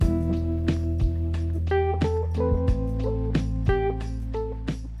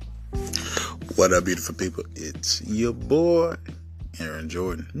What up, beautiful people? It's your boy, Aaron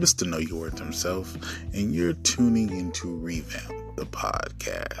Jordan, Mr. Know Your Worth himself, and you're tuning into Revamp, the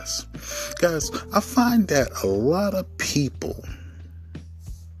podcast. Guys, I find that a lot of people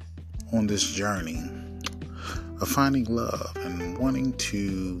on this journey are finding love and wanting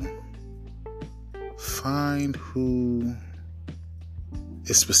to find who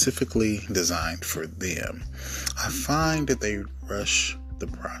is specifically designed for them. I find that they rush the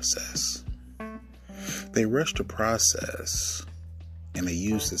process. They rush the process and they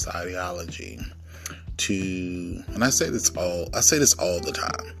use this ideology to, and I say this all the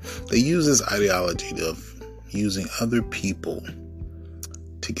time. They use this ideology of using other people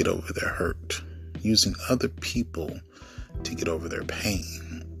to get over their hurt, using other people to get over their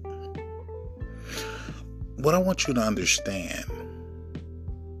pain. What I want you to understand,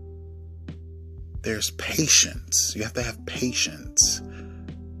 there's patience. You have to have patience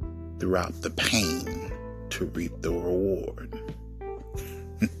throughout the pain to reap the reward.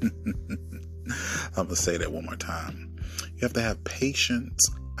 I'm going to say that one more time. You have to have patience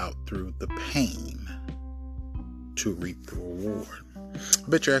out through the pain to reap the reward. I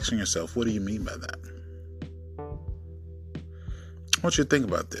bet you're asking yourself, what do you mean by that? I want you to think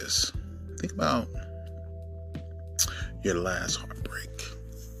about this. Think about your last heartbreak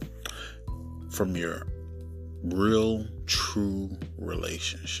from your real, true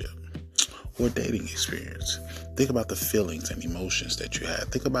relationship or dating experience. Think about the feelings and emotions that you had.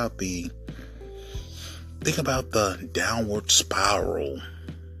 Think about the downward spiral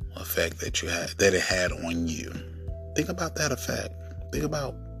effect that it had on you. Think about that effect. Think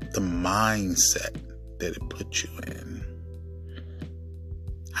about the mindset that it put you in.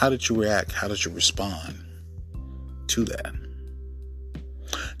 How did you react? How did you respond to that?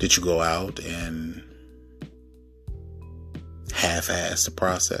 Did you go out and half-ass the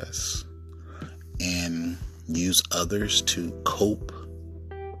process and use others to cope,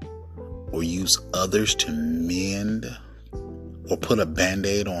 or use others to mend, or put a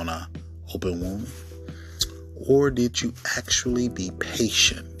band-aid on an open wound? Or did you actually be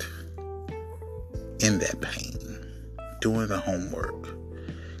patient in that pain, doing the homework,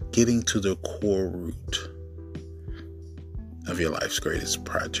 getting to the core root of your life's greatest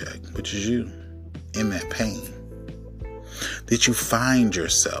project, which is you, in that pain? Did you find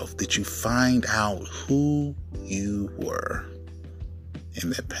yourself? Did you find out who you were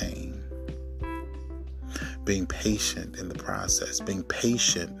in that pain? Being patient in the process, being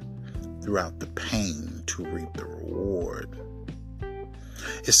patient throughout the pain to reap the reward,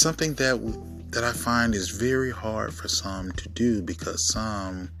 is something that I find is very hard for some to do, because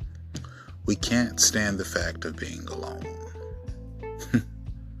we can't stand the fact of being alone.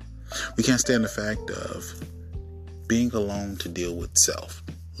 We can't stand the fact of being alone to deal with self.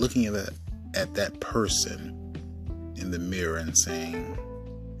 Looking at that person in the mirror and saying,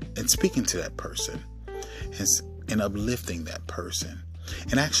 and speaking to that person, and uplifting that person,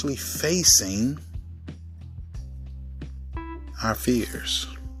 and actually facing our fears.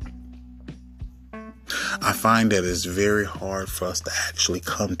 I find that it's very hard for us to actually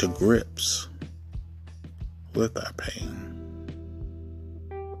come to grips with our pain.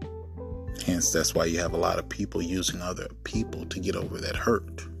 Hence, that's why you have a lot of people using other people to get over that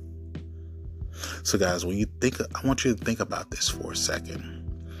hurt. So guys, when you think, I want you to think about this for a second.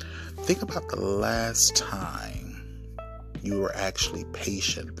 Think about the last time you were actually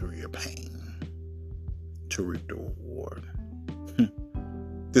patient through your pain to reap the reward.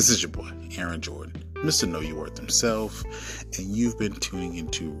 This is your boy, Aaron Jordan, Mr. Know Your Worth himself, and you've been tuning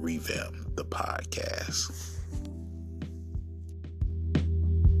into Revamp, the podcast.